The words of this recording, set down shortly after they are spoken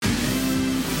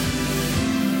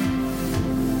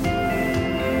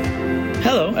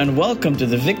Hello and welcome to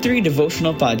the Victory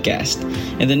Devotional Podcast.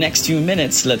 In the next few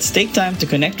minutes, let's take time to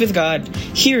connect with God,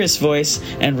 hear His voice,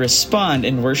 and respond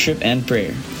in worship and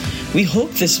prayer. We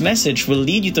hope this message will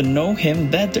lead you to know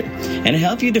Him better and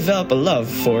help you develop a love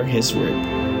for His Word.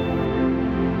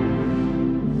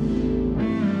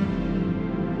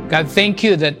 God, thank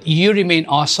you that you remain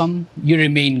awesome, you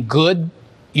remain good,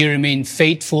 you remain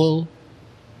faithful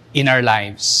in our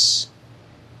lives.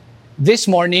 This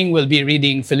morning, we'll be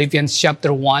reading Philippians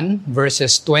chapter 1,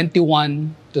 verses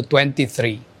 21 to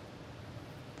 23.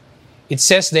 It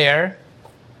says there,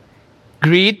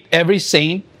 "Greet every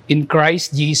saint in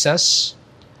Christ Jesus.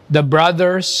 The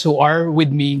brothers who are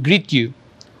with me greet you.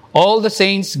 All the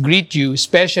saints greet you,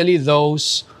 especially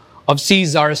those of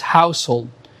Caesar's household.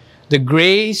 The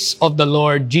grace of the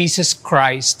Lord Jesus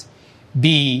Christ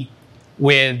be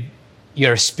with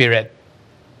your spirit."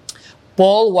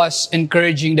 Paul was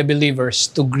encouraging the believers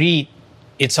to greet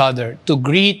each other, to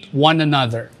greet one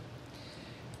another.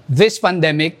 This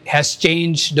pandemic has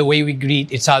changed the way we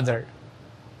greet each other.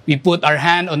 We put our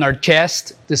hand on our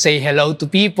chest to say hello to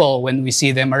people when we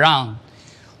see them around.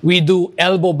 We do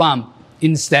elbow bump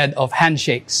instead of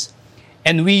handshakes.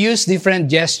 And we use different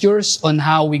gestures on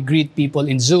how we greet people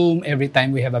in Zoom every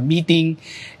time we have a meeting,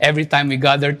 every time we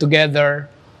gather together,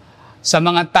 sa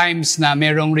mga times na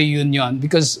merong reunion,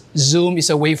 because Zoom is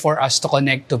a way for us to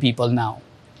connect to people now.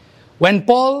 When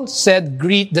Paul said,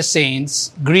 greet the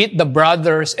saints, greet the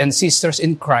brothers and sisters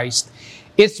in Christ,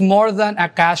 it's more than a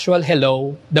casual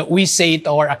hello that we say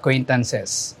to our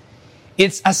acquaintances.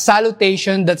 It's a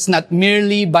salutation that's not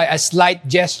merely by a slight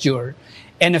gesture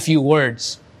and a few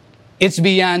words. It's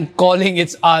beyond calling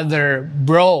each other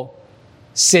bro,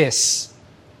 sis.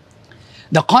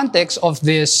 The context of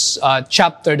this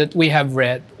chapter that we have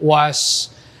read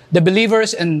was the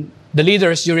believers and the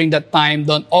leaders during that time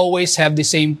don't always have the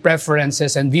same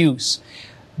preferences and views.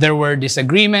 There were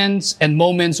disagreements and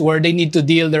moments where they need to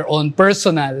deal their own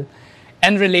personal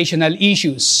and relational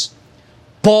issues.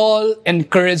 Paul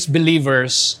encouraged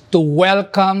believers to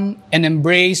welcome and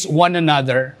embrace one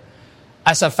another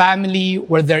as a family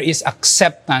where there is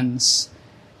acceptance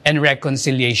and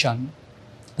reconciliation.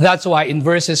 That's why in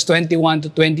verses 21 to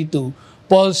 22,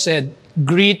 Paul said,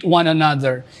 greet one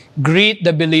another, greet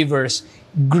the believers,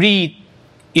 greet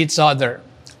each other.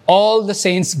 All the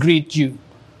saints greet you.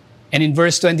 And in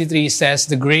verse 23, it says,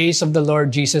 the grace of the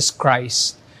Lord Jesus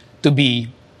Christ to be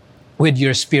with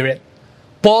your spirit.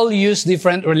 Paul used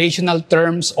different relational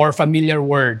terms or familiar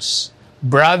words,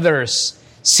 brothers,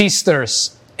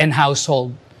 sisters, and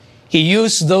household. He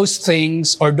used those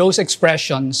things or those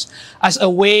expressions as a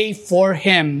way for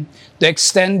him to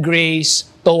extend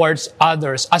grace towards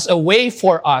others, as a way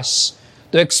for us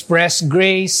to express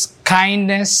grace,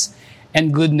 kindness,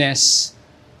 and goodness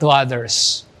to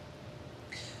others.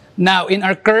 Now, in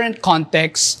our current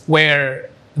context where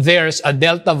there's a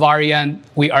Delta variant,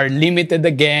 we are limited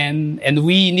again, and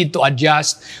we need to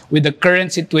adjust with the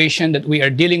current situation that we are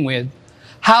dealing with.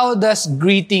 How does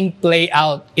greeting play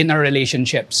out in our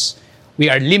relationships? We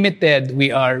are limited,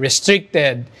 we are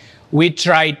restricted, we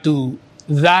try to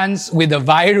dance with the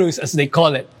virus, as they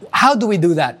call it. How do we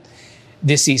do that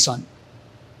this season?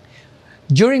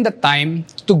 During that time,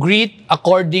 to greet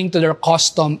according to their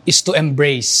custom is to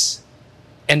embrace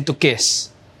and to kiss.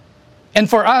 And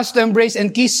for us to embrace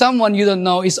and kiss someone you don't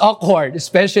know is awkward,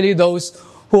 especially those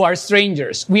who are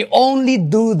strangers. We only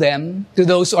do them to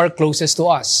those who are closest to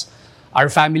us. Our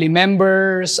family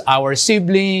members, our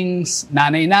siblings,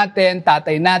 nanay natin,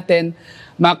 tatay natin,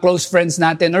 mga close friends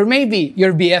natin, or maybe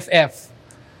your BFF.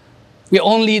 We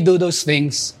only do those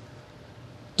things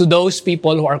to those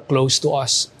people who are close to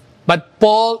us. But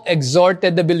Paul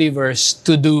exhorted the believers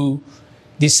to do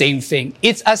the same thing.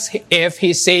 It's as if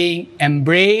he's saying,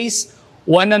 embrace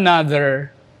one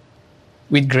another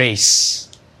with grace.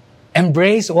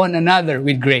 Embrace one another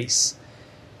with grace.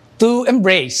 To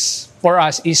embrace for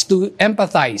us is to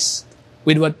empathize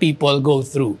with what people go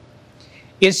through.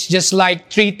 It's just like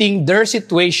treating their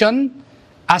situation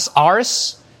as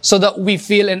ours so that we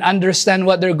feel and understand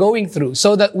what they're going through,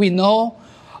 so that we know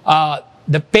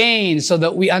the pain, so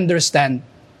that we understand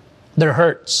their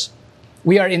hurts.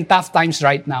 We are in tough times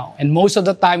right now, and most of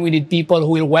the time we need people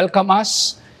who will welcome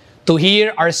us to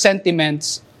hear our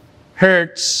sentiments,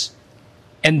 hurts,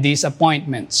 and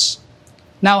disappointments.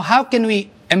 Now, how can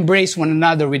we embrace one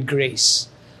another with grace?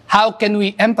 How can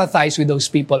we empathize with those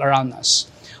people around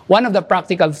us? One of the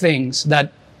practical things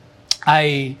that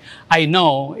I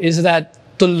know is that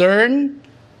to learn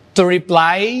to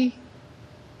reply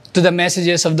to the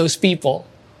messages of those people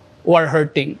who are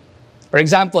hurting. For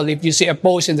example, if you see a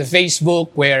post in the Facebook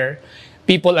where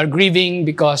people are grieving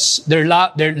because they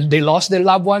lost their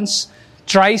loved ones,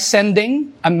 try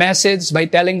sending a message by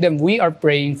telling them, we are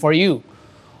praying for you.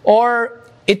 Or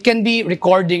it can be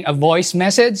recording a voice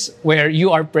message where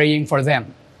you are praying for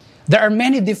them. There are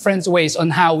many different ways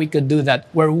on how we could do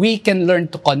that, where we can learn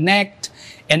to connect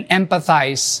and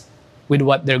empathize with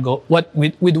what they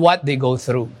go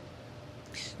through.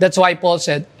 That's why Paul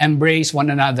said, embrace one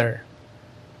another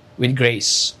with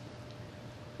grace.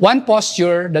 One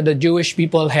posture that the Jewish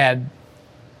people had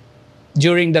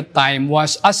during that time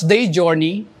was, as they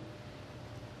journey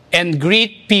and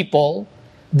greet people,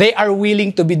 they are willing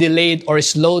to be delayed or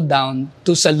slowed down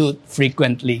to salute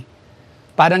frequently.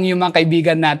 Parang yung mga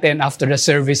kaibigan natin after the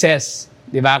services.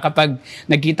 Di ba? Kapag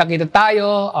nagkita-kita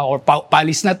tayo or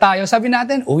palis na tayo, sabi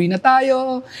natin, uwi na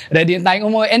tayo, ready na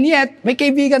tayong umuwi. And yet, may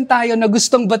kaibigan tayo na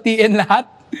gustong batiin lahat.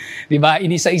 Di ba?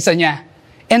 Inisa-isa niya.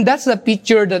 And that's the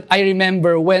picture that I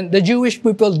remember when the Jewish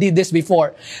people did this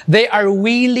before. They are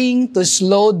willing to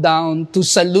slow down to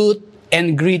salute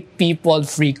and greet people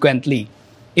frequently.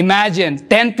 Imagine,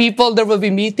 10 people that will be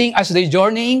meeting as they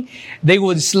journeying, they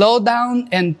would slow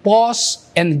down and pause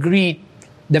and greet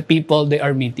the people they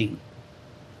are meeting.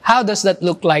 How does that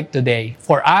look like today?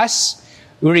 For us,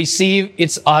 we receive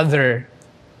each other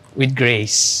with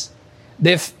grace.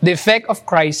 The effect of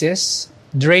crisis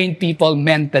drain people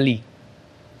mentally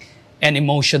and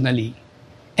emotionally.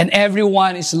 And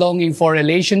everyone is longing for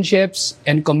relationships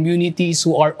and communities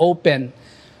who are open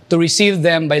to receive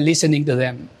them by listening to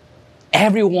them.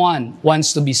 Everyone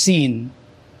wants to be seen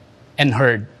and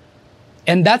heard.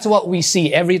 And that's what we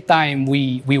see every time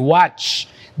we watch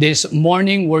this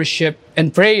morning worship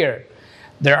and prayer.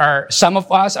 There are some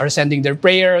of us are sending their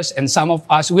prayers, and some of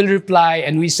us will reply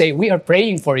and we say, we are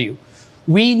praying for you.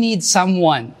 We need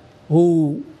someone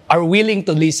who are willing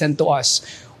to listen to us.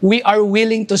 We are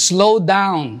willing to slow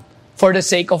down for the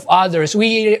sake of others.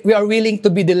 We are willing to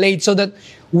be delayed so that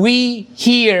we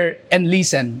hear and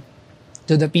listen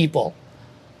to the people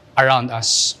around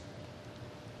us.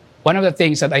 One of the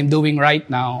things that I'm doing right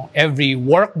now, every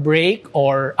work break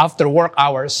or after work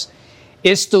hours,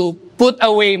 is to put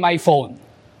away my phone.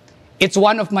 It's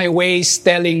one of my ways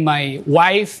telling my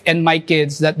wife and my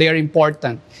kids that they are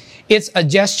important. It's a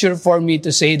gesture for me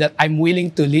to say that I'm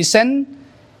willing to listen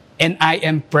and I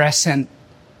am present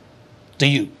to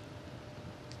you.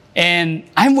 And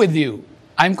I'm with you.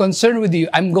 I'm concerned with you.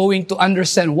 I'm going to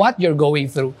understand what you're going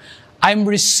through. I'm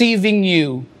receiving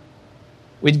you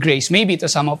with grace. Maybe to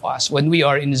some of us when we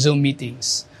are in Zoom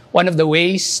meetings. One of the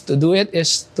ways to do it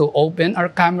is to open our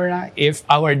camera if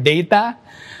our data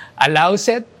allows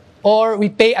it, or we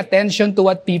pay attention to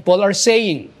what people are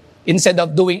saying. Instead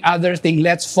of doing other things,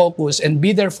 let's focus and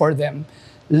be there for them.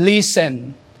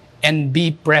 Listen and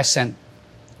be present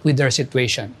with their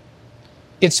situation.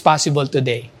 It's possible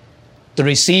today to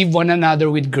receive one another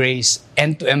with grace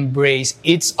and to embrace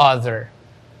each other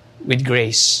with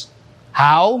grace.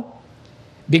 How?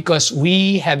 Because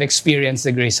we have experienced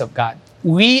the grace of God.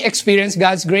 We experience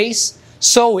God's grace,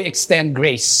 so we extend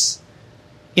grace.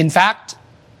 In fact,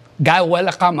 God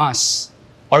welcomed us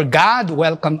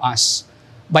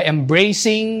by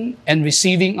embracing and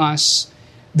receiving us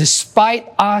despite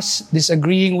us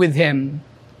disagreeing with Him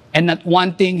and not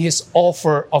wanting His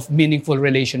offer of meaningful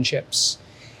relationships.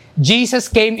 Jesus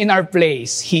came in our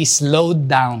place. He slowed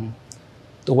down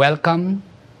to welcome,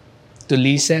 to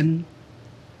listen,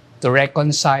 to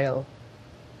reconcile,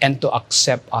 and to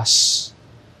accept us.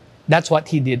 That's what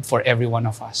He did for every one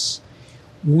of us.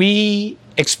 We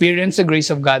experience the grace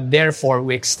of God, therefore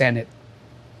we extend it.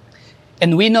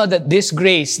 And we know that this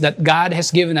grace that God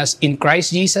has given us in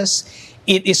Christ Jesus,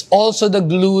 it is also the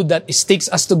glue that sticks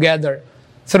us together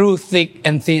through thick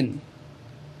and thin.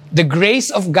 The grace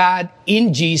of God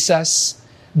in Jesus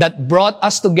that brought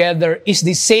us together is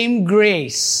the same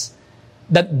grace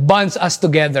that bonds us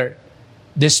together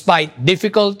despite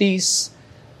difficulties,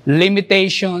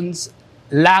 limitations,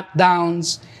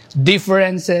 lockdowns,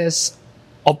 differences,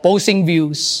 opposing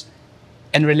views,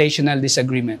 and relational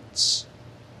disagreements.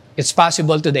 It's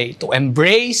possible today to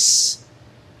embrace,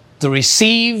 to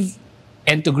receive,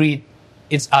 and to greet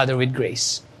each other with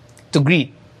grace. To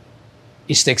greet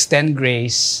is to extend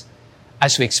grace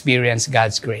as we experience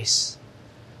God's grace.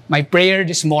 My prayer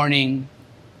this morning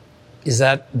is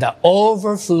that the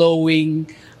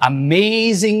overflowing,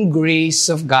 amazing grace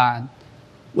of God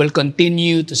will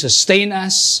continue to sustain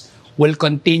us, will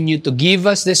continue to give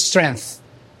us the strength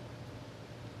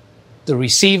to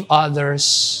receive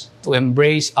others, to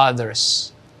embrace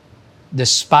others,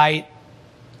 despite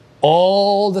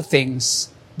all the things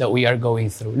that we are going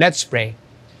through. Let's pray.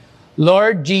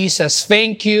 Lord Jesus,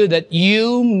 thank you that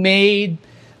you made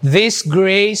this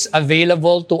grace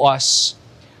available to us.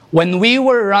 When we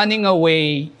were running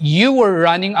away, you were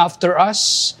running after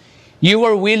us. You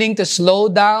were willing to slow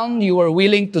down. You were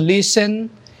willing to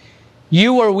listen.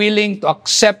 You were willing to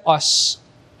accept us.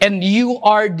 And you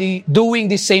are doing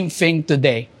the same thing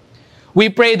today. We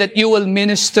pray that you will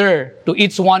minister to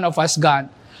each one of us, God.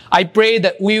 I pray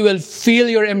that we will feel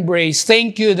your embrace.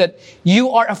 Thank you that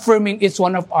you are affirming each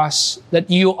one of us,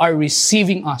 that you are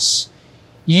receiving us.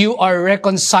 You are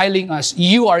reconciling us.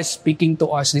 You are speaking to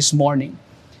us this morning.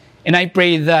 And I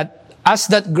pray that as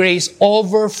that grace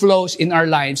overflows in our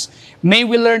lives, may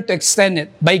we learn to extend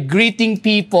it by greeting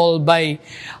people, by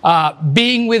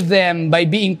being with them, by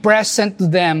being present to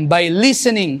them, by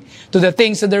listening to the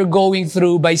things that they're going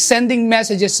through, by sending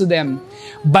messages to them,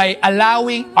 by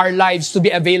allowing our lives to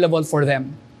be available for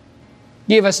them.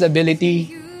 Give us the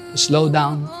ability to slow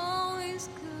down,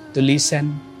 to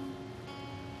listen,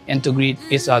 and to greet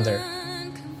each other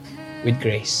with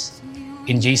grace.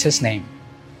 In Jesus' name,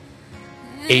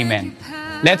 amen.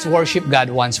 Let's worship God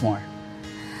once more.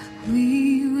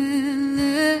 We will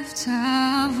lift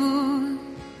our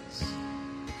voice.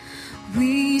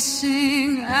 We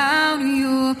sing out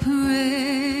your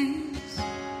praise.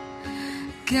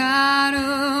 God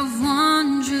of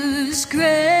wondrous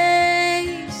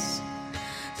grace,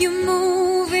 you're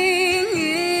moving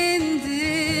in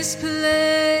this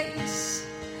place.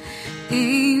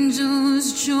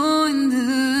 Angels join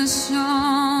the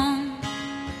song.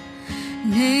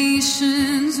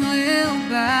 Nations will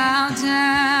bow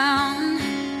down.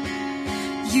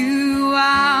 You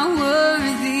are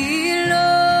worthy,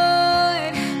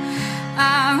 Lord,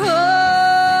 our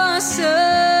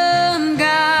awesome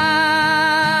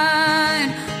God.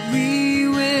 We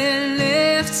will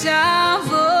lift our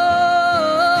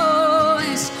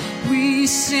voice. We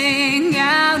sing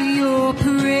out your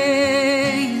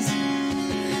praise.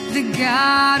 The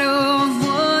God of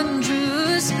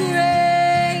wondrous grace,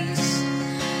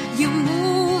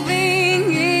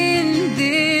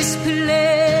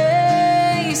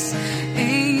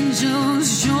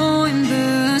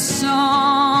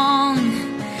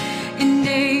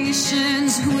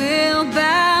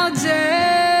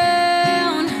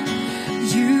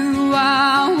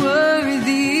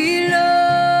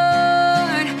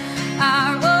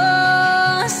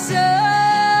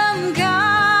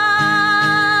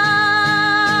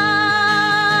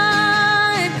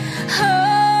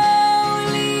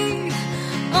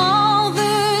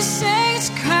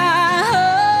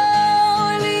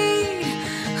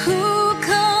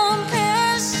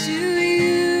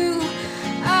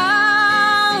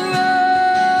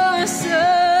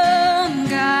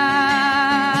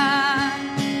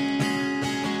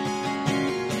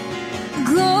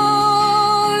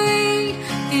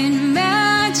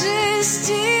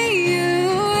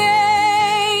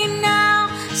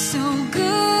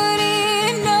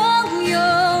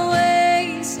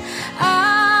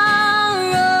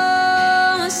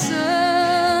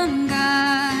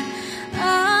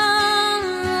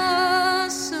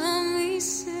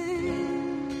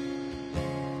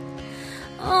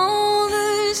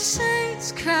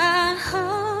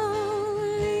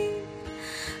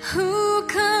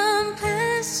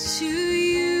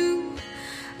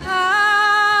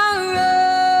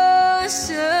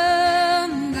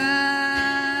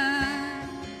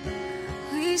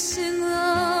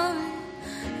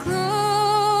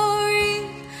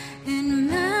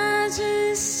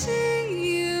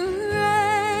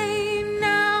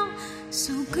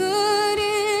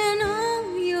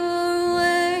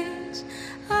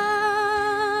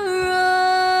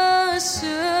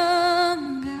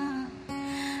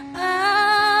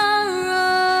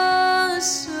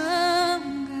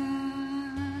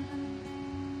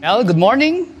 Well, good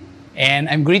morning, and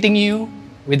I'm greeting you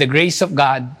with the grace of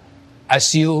God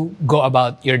as you go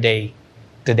about your day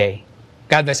today.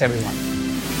 God bless everyone.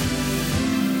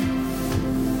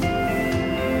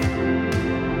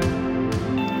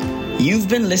 You've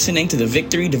been listening to the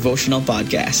Victory Devotional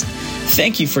Podcast.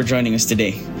 Thank you for joining us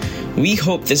today. We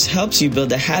hope this helps you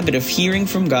build a habit of hearing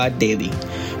from God daily.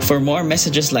 For more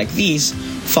messages like these,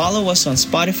 follow us on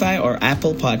Spotify or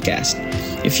Apple Podcast.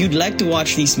 If you'd like to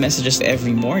watch these messages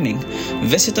every morning,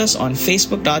 visit us on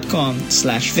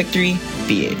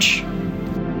facebook.com/victoryph.